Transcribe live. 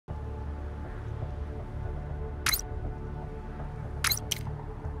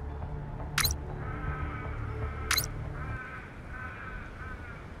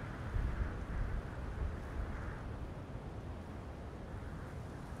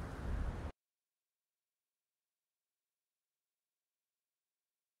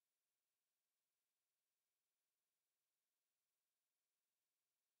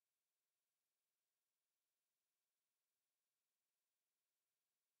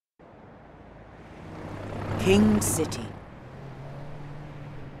King City.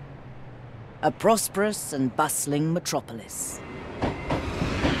 A prosperous and bustling metropolis.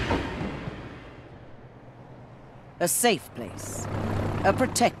 A safe place. A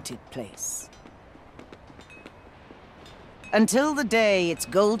protected place. Until the day its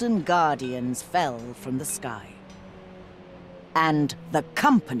golden guardians fell from the sky. And the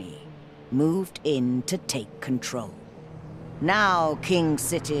company moved in to take control. Now King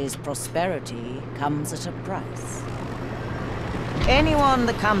City's prosperity comes at a price. Anyone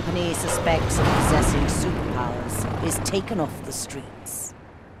the company suspects of possessing superpowers is taken off the streets.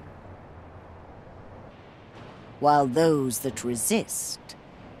 While those that resist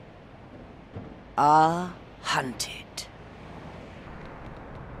are hunted.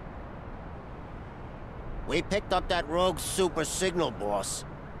 We picked up that rogue super signal, boss.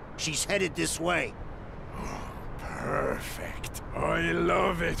 She's headed this way. Perfect. I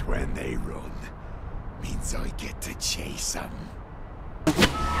love it when they run. Means I get to chase them.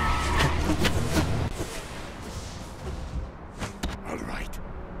 All right,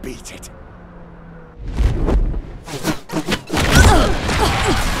 beat it.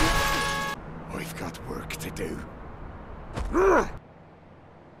 I've got work to do.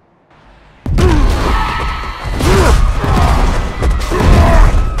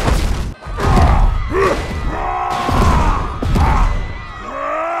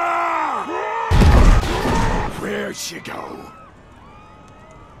 Where'd she go?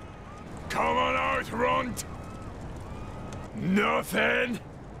 Come on out, runt! Nothing?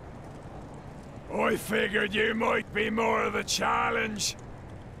 I figured you might be more of a challenge.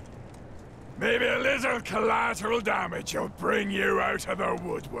 Maybe a little collateral damage will bring you out of the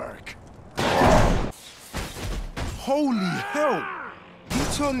woodwork. Holy hell! You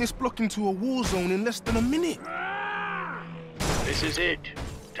turned this block into a war zone in less than a minute. This is it.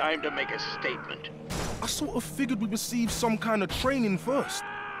 Time to make a statement. I sort of figured we'd receive some kind of training first.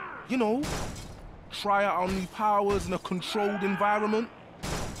 You know, try out our new powers in a controlled environment.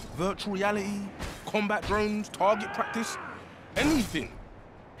 Virtual reality, combat drones, target practice, anything.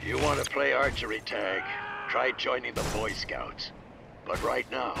 You want to play archery tag? Try joining the Boy Scouts. But right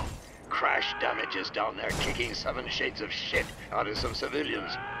now, Crash Damage is down there kicking 7 shades of shit out of some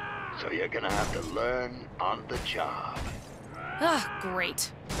civilians. So you're gonna have to learn on the job. Ah,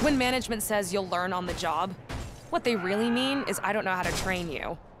 great. When management says you'll learn on the job, what they really mean is I don't know how to train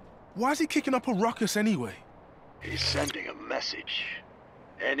you. Why is he kicking up a ruckus anyway? He's sending a message.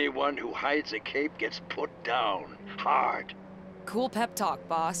 Anyone who hides a cape gets put down, hard. Cool pep talk,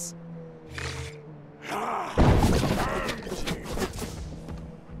 boss.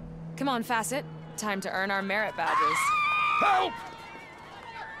 Come on, Facet. Time to earn our merit badges. Help!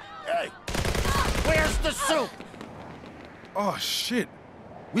 Hey, where's the soup? Oh shit.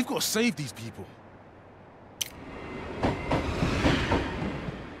 We've got to save these people.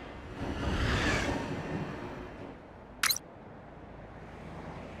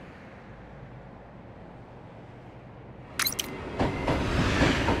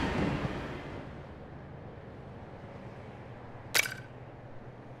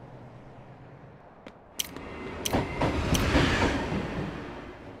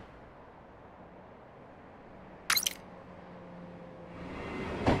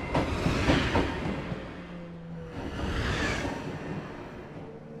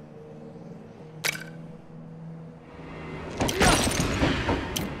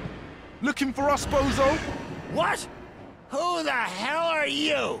 Looking for us, bozo? What? Who the hell are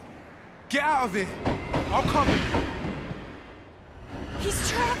you? Get out of here. I'll cover you. He's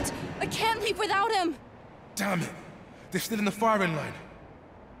trapped! I can't leave without him! Damn it. They're still in the firing line.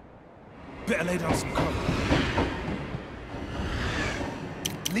 Better lay down some cover.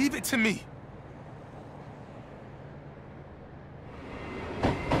 Leave it to me.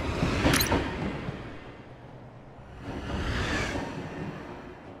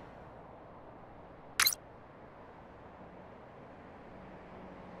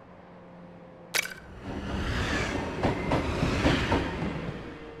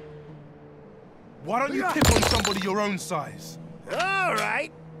 Why don't you pick on somebody your own size? All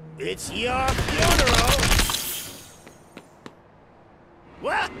right. It's your funeral.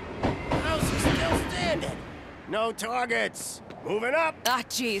 What? How's he still standing? No targets. Moving up. Ah,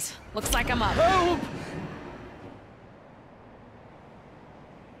 jeez. Looks like I'm up. Help!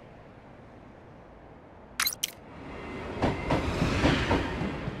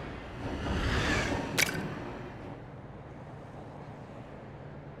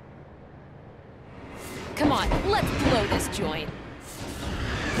 Come on, let's blow this joint.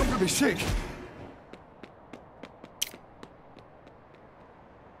 I'm gonna be sick.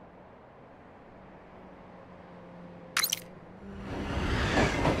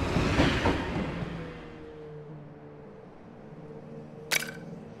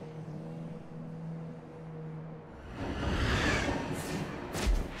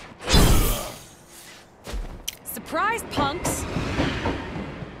 Surprise, punks!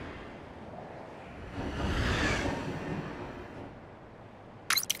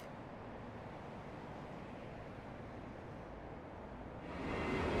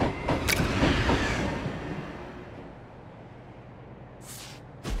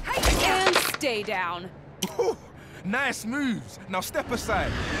 And stay down. Whew, nice moves. Now step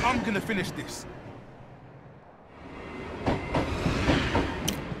aside. I'm gonna finish this.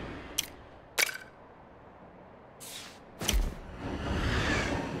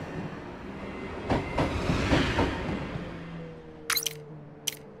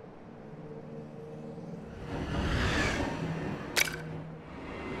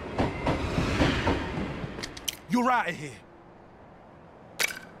 You're out of here.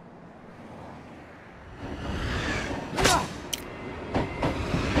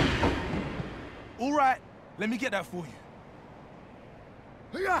 All right, let me get that for you.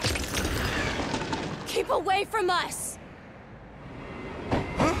 Keep away from us!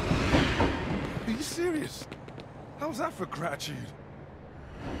 Huh? Are you serious? How's that for gratitude?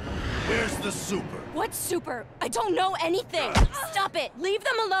 Where's the super? What super? I don't know anything! Stop it! Leave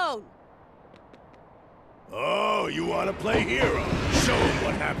them alone! Oh, you want to play hero? Show them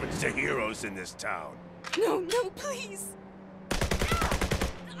what happens to heroes in this town. No, please!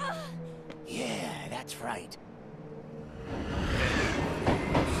 Yeah, that's right.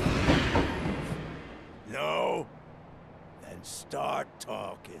 No? Then start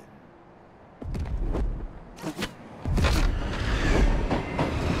talking.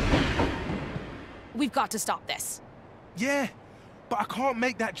 We've got to stop this. Yeah, but I can't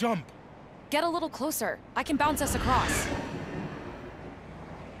make that jump. Get a little closer. I can bounce us across.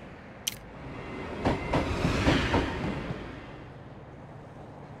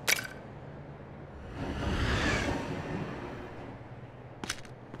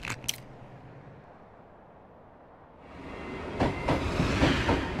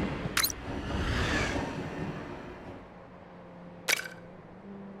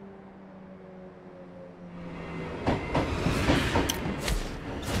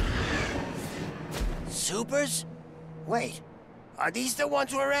 Supers? Wait, are these the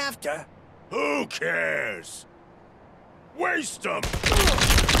ones we're after? Who cares? Waste them!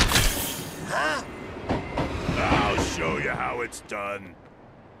 Huh? I'll show you how it's done.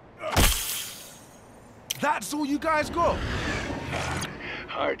 That's all you guys got?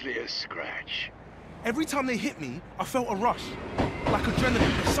 Hardly a scratch. Every time they hit me, I felt a rush. Like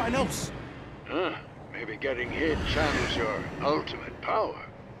adrenaline or something else. Huh? Maybe getting hit channels your ultimate power.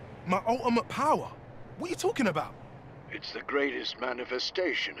 My ultimate power? What are you talking about? It's the greatest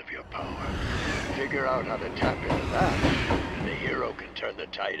manifestation of your power. Figure out how to tap into that, and the hero can turn the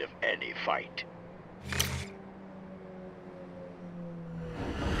tide of any fight.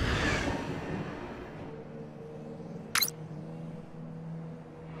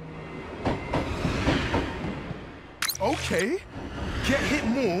 Okay. Get hit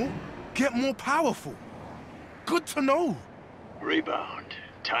more, get more powerful. Good to know. Rebound.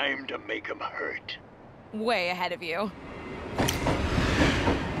 Time to make him hurt. Way ahead of you.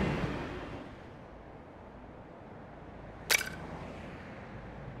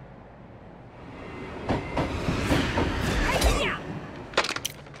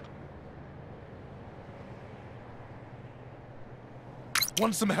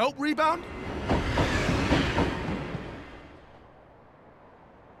 Want some help, Rebound?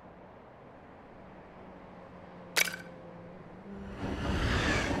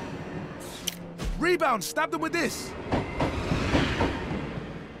 Rebound, stab them with this.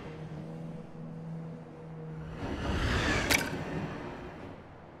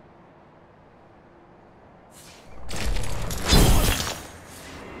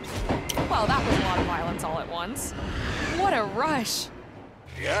 Well, that was a lot of violence all at once. What a rush.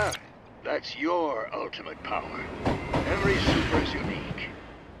 Yeah, that's your ultimate power. Every super's unique.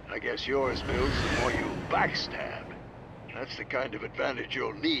 I guess yours builds the more you backstab. That's the kind of advantage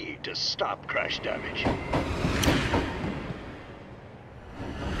you'll need to stop crash damage.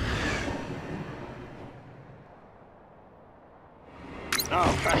 Now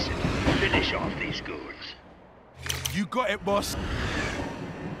pass it. Finish off these goons. You got it, boss.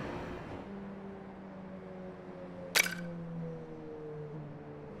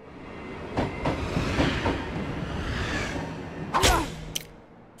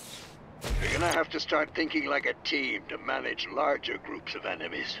 You're gonna have to start thinking like a team to manage larger groups of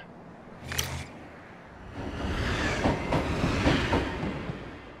enemies.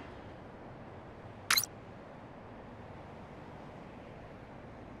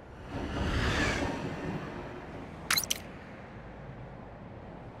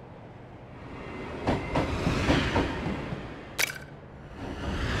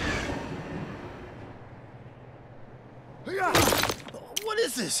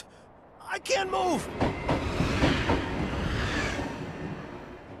 is this? I can't move!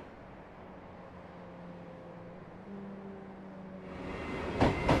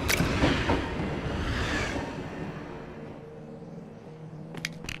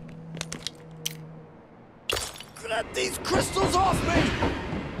 Get these crystals off me!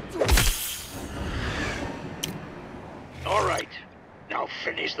 All right, now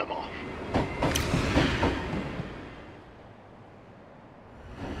finish them off.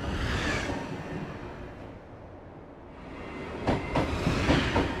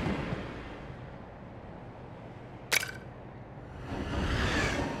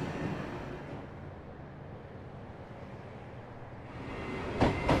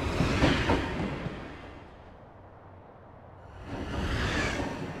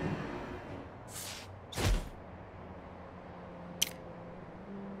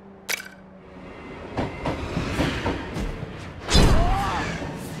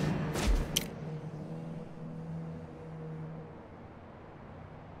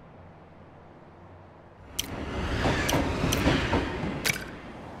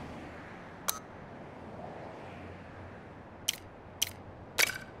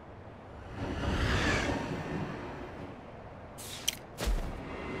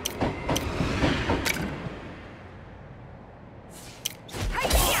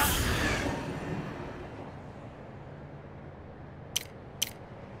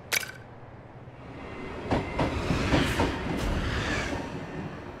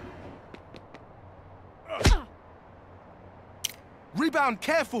 Rebound,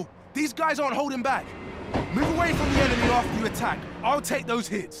 careful! These guys aren't holding back. Move away from the enemy after you attack. I'll take those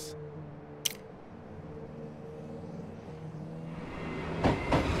hits.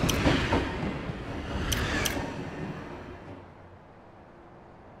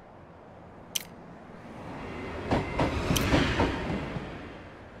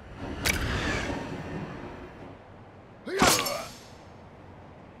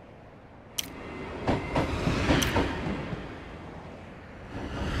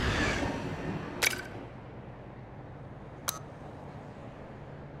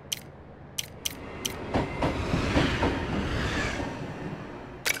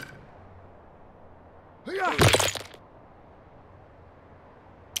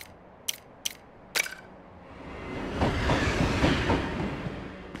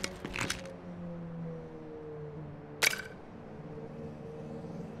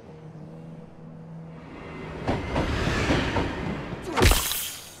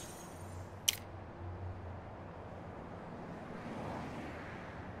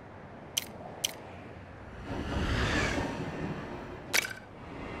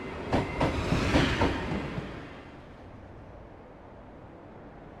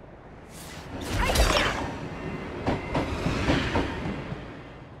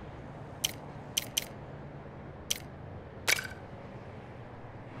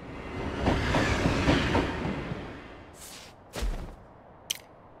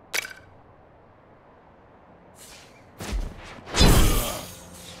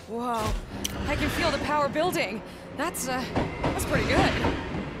 Whoa, I can feel the power building. That's pretty good.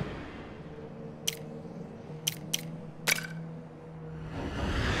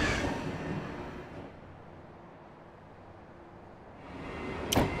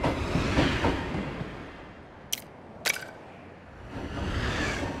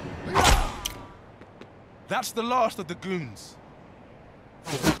 That's the last of the goons.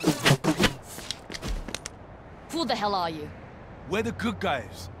 Who the hell are you? We're the good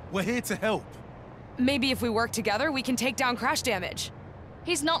guys. We're here to help. Maybe if we work together, we can take down crash damage.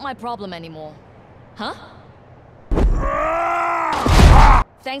 He's not my problem anymore. Huh?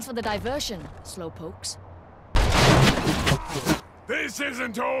 Thanks for the diversion, slowpokes. This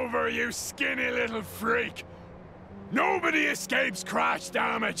isn't over, you skinny little freak! Nobody escapes crash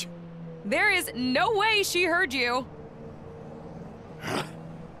damage! There is no way she heard you.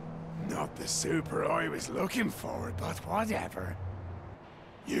 Not the super I was looking for, but whatever.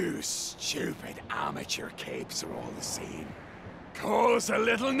 You stupid amateur capes are all the same. Cause a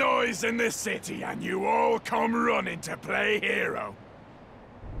little noise in the city and you all come running to play hero.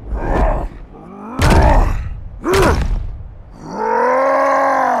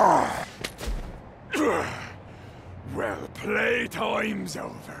 Well, playtime's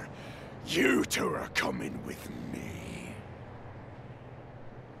over. You two are coming with me.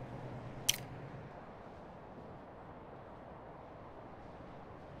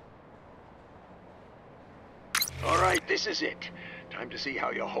 All right, this is it. Time to see how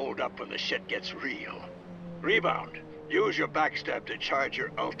you hold up when the shit gets real. Rebound, use your backstab to charge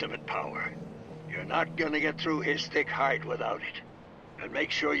your ultimate power. You're not gonna get through his thick hide without it. And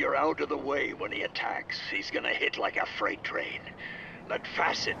make sure you're out of the way when he attacks. He's gonna hit like a freight train. Let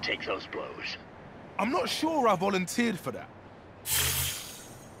Facet take those blows. I'm not sure I volunteered for that.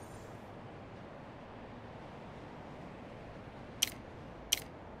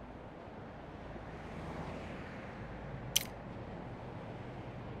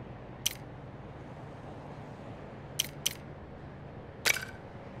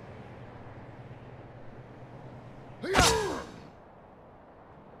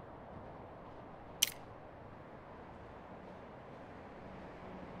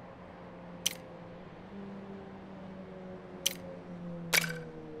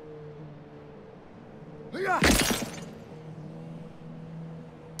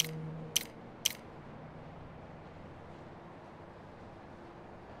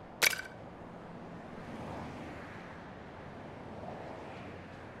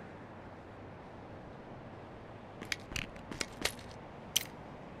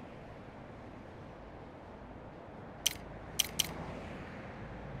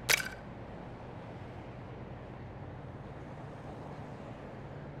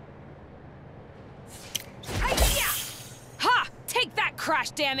 Take that,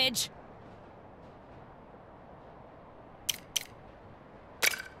 crash damage!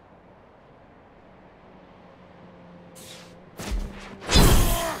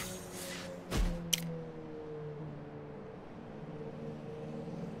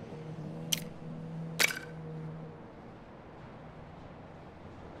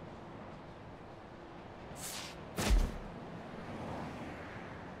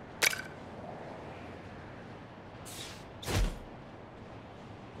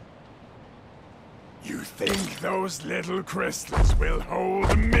 You think those little crystals will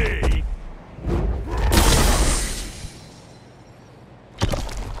hold me?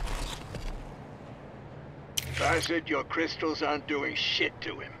 Facet, your crystals aren't doing shit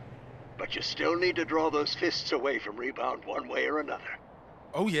to him. But you still need to draw those fists away from Rebound one way or another.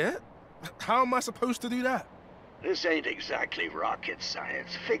 Oh, yeah? How am I supposed to do that? This ain't exactly rocket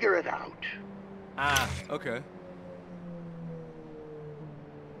science. Figure it out. Ah, okay.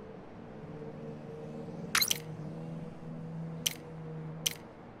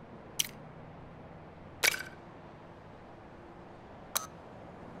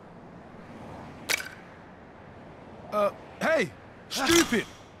 Hey! Stupid!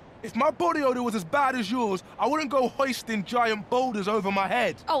 If my body odor was as bad as yours, I wouldn't go hoisting giant boulders over my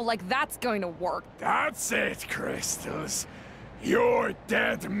head. Oh, like that's going to work. That's it, Crystals. You're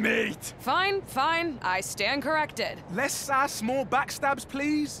dead meat. Fine, fine. I stand corrected. Less sass, more backstabs,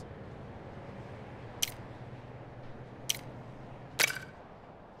 please.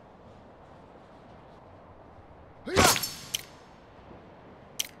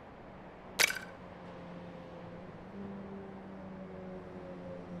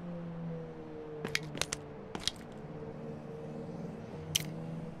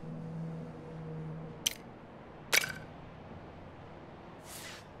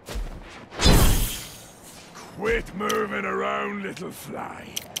 Quit moving around, little fly,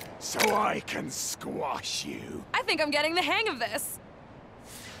 so I can squash you. I think I'm getting the hang of this.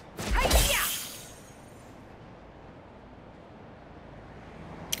 Hi-ya!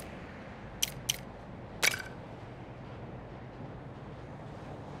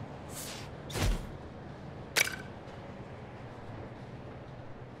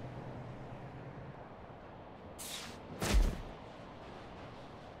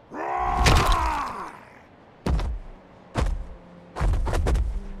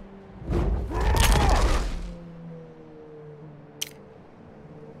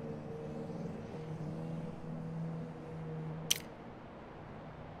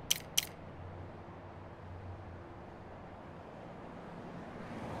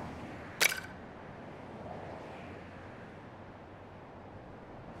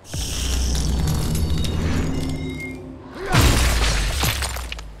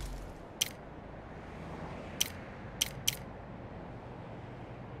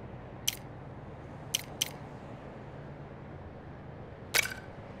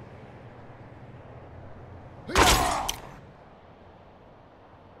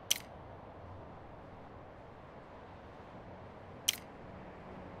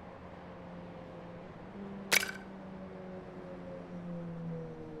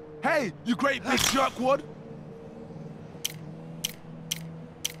 Hey, you great big jerkwad!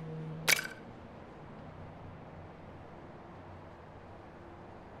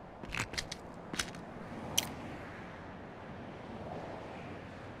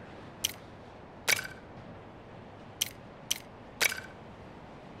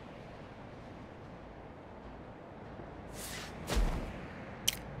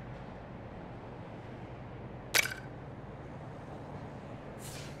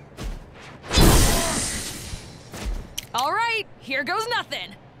 All right, here goes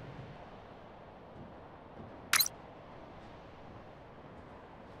nothing.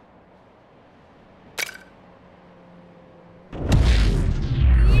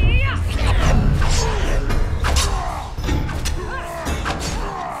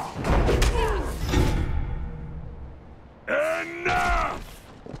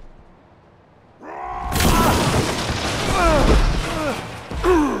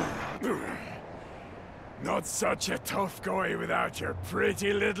 Not such a tough guy without your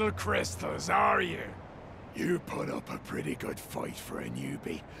pretty little crystals, are you? You put up a pretty good fight for a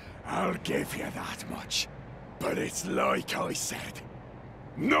newbie. I'll give you that much. But it's like I said.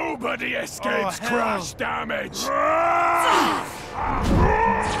 Nobody escapes crash damage!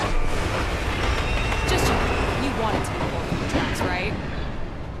 Just you wanted to be walking the tracks, right?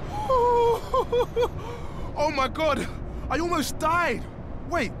 Oh my god! I almost died!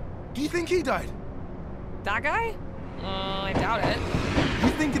 Wait, do you think he died? That guy? I doubt it.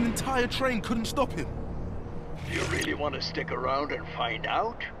 You think an entire train couldn't stop him? You really want to stick around and find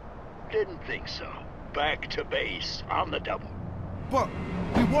out? Didn't think so. Back to base, on the double. But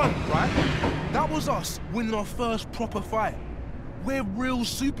we won, right? That was us winning our first proper fight. We're real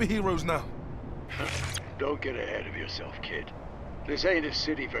superheroes now. Don't get ahead of yourself, kid. This ain't a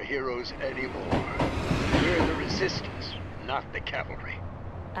city for heroes anymore. We're the resistance, not the cavalry.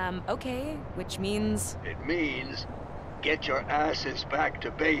 Okay, which means... It means get your asses back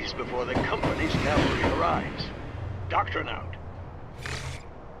to base before the company's cavalry arrives. Doctrine out.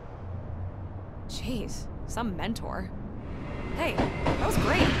 Jeez, some mentor. Hey, that was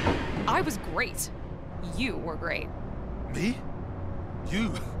great. I was great. You were great. Me?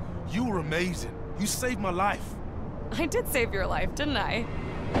 You were amazing. You saved my life. I did save your life, didn't I?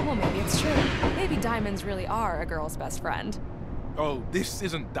 Well, maybe it's true. Maybe diamonds really are a girl's best friend. Oh, this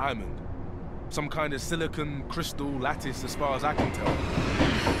isn't diamond. Some kind of silicon crystal lattice as far as I can tell.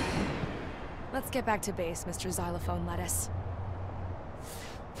 Let's get back to base, Mr. Xylophone Lettuce.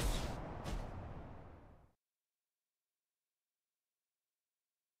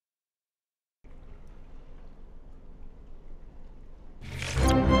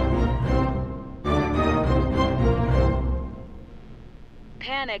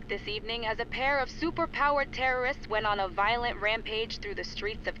 Panic this evening as a pair of super-powered terrorists went on a violent rampage through the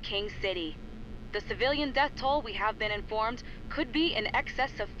streets of King City. The civilian death toll, we have been informed, could be in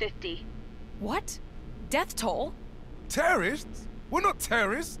excess of 50. What? Death toll? Terrorists? We're not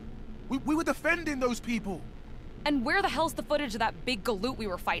terrorists. We were defending those people. And where the hell's the footage of that big galoot we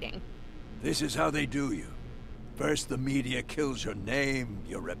were fighting? This is how they do you. First the media kills your name,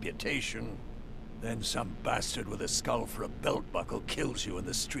 your reputation. Then some bastard with a skull for a belt buckle kills you in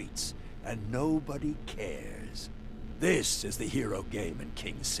the streets. And nobody cares. This is the hero game in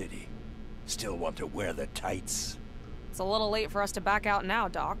King City. Still want to wear the tights? It's a little late for us to back out now,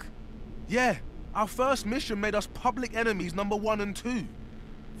 Doc. Yeah, our first mission made us public enemies #1 and 2.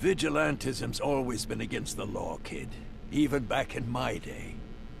 Vigilantism's always been against the law, kid. Even back in my day.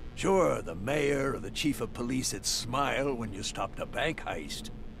 Sure, the mayor or the chief of police would smile when you stopped a bank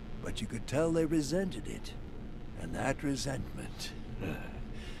heist. But you could tell they resented it. And that resentment,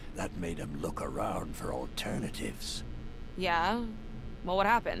 that made them look around for alternatives. Yeah? Well, what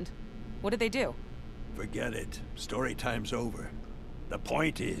happened? What did they do? Forget it. Story time's over. The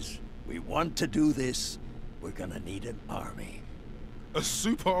point is, we want to do this, we're gonna need an army. A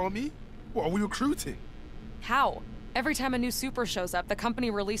super army? What, are we recruiting? How? Every time a new super shows up, the company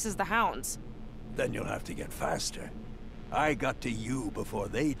releases the hounds. Then you'll have to get faster. I got to you before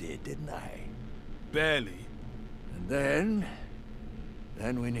they did, didn't I? Barely. And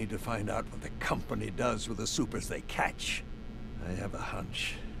then we need to find out what the company does with the supers they catch. I have a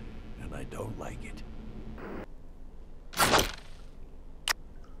hunch, and I don't like it.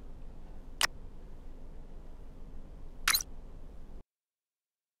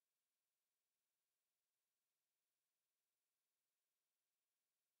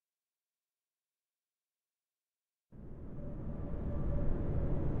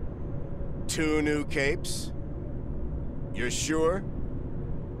 Two new capes? You're sure?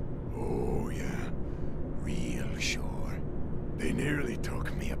 Oh, yeah. Real sure. They nearly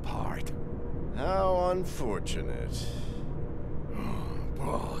took me apart. How unfortunate. Oh,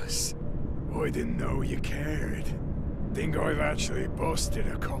 boss. I didn't know you cared. Think I've actually busted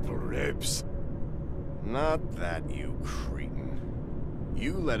a couple ribs. Not that, you cretin.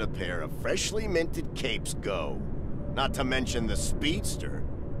 You let a pair of freshly minted capes go. Not to mention the speedster.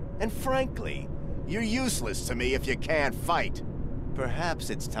 And frankly, you're useless to me if you can't fight. Perhaps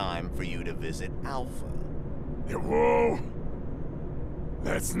it's time for you to visit Alpha. Whoa!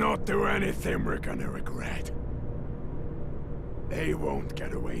 Let's not do anything we're gonna regret. They won't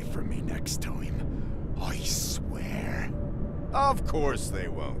get away from me next time. I swear. Of course they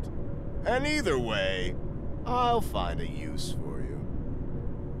won't. And either way, I'll find a use for you.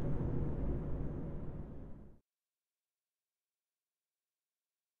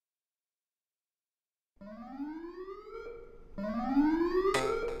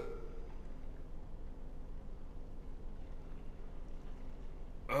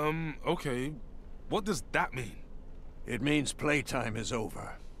 Okay. What does that mean? It means playtime is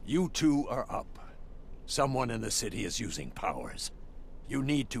over. You two are up. Someone in the city is using powers. You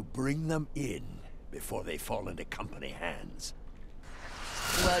need to bring them in before they fall into company hands.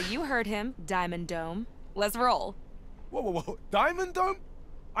 Well, you heard him, Diamond Dome. Let's roll. Whoa. Diamond Dome?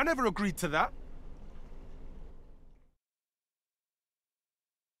 I never agreed to that.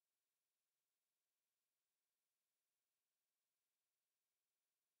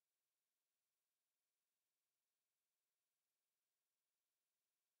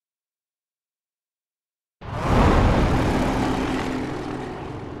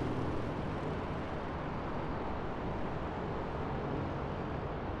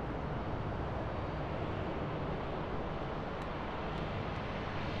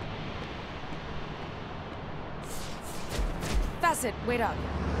 Facet, wait up.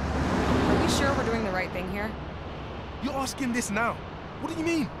 Are we sure we're doing the right thing here? You're asking this now. What do you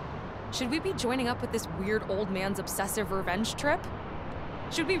mean? Should we be joining up with this weird old man's obsessive revenge trip?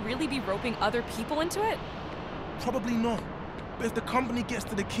 Should we really be roping other people into it? Probably not. But if the company gets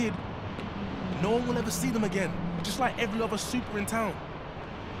to the kid, no one will ever see them again. Just like every other super in town.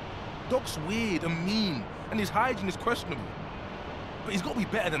 Doc's weird and mean, and his hygiene is questionable. But he's got to be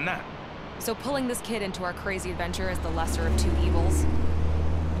better than that. So pulling this kid into our crazy adventure is the lesser of two evils?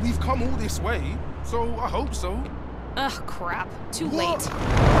 We've come all this way, so I hope so. Ugh, crap. Too What? late.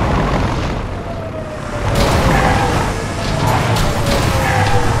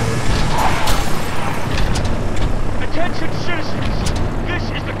 Attention citizens! This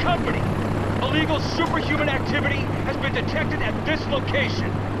is the company! Illegal superhuman activity has been detected at this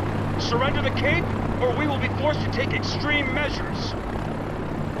location. Surrender the cape, or we will be forced to take extreme measures.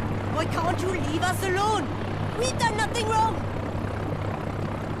 Why can't you leave us alone? We've done nothing wrong!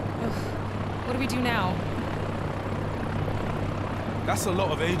 What do we do now? That's a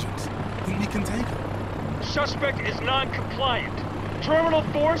lot of agents. Think we can take them? Suspect is non-compliant. Terminal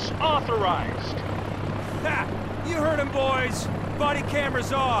force authorized. Ha! You heard him, boys! Body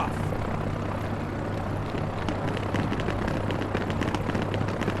cameras off!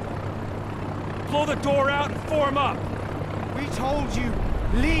 Blow the door out and form up! We told you,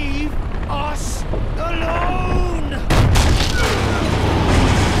 leave us alone!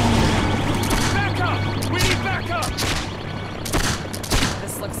 Back up! We need backup!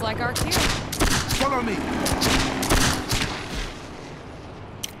 This looks like our cue. Follow me!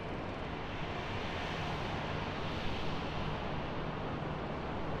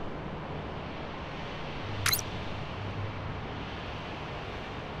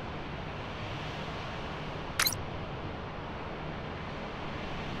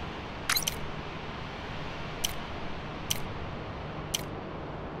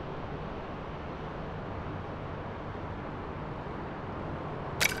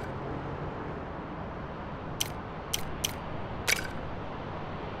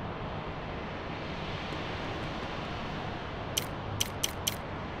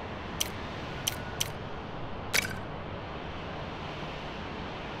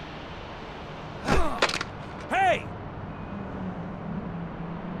 Hey!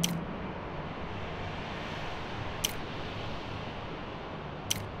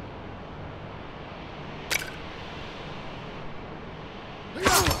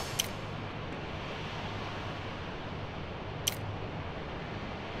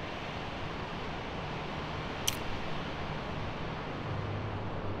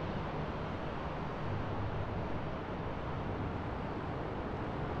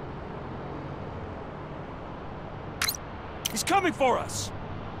 He's coming for us!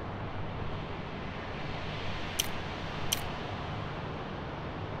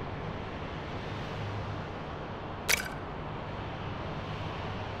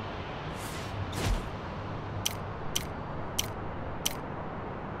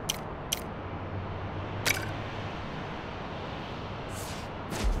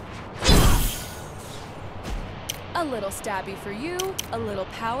 A little stabby for you, a little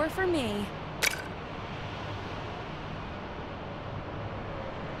power for me.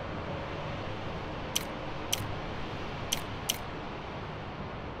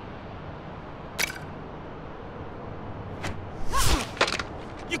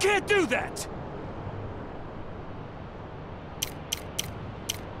 You can't do that!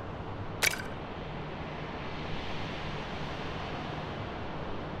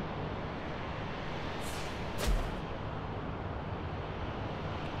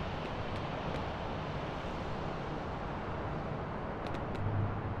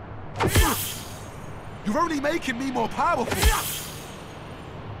 You're only making me more powerful.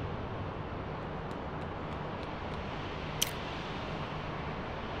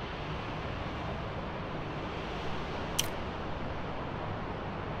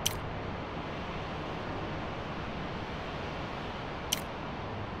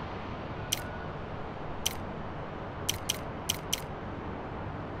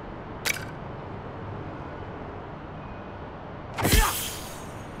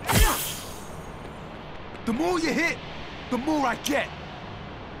 The more you hit, the more I get.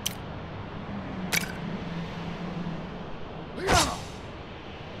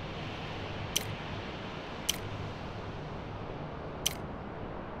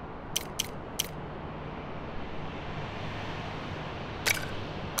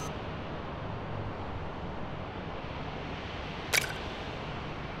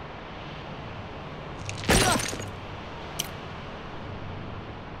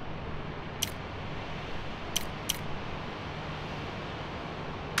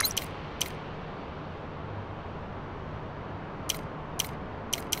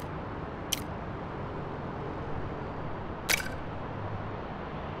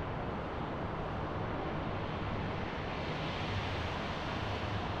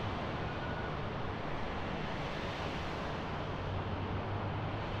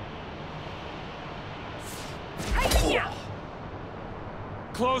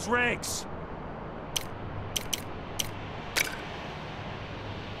 Close ranks!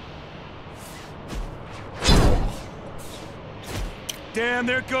 Damn,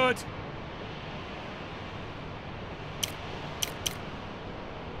 they're good!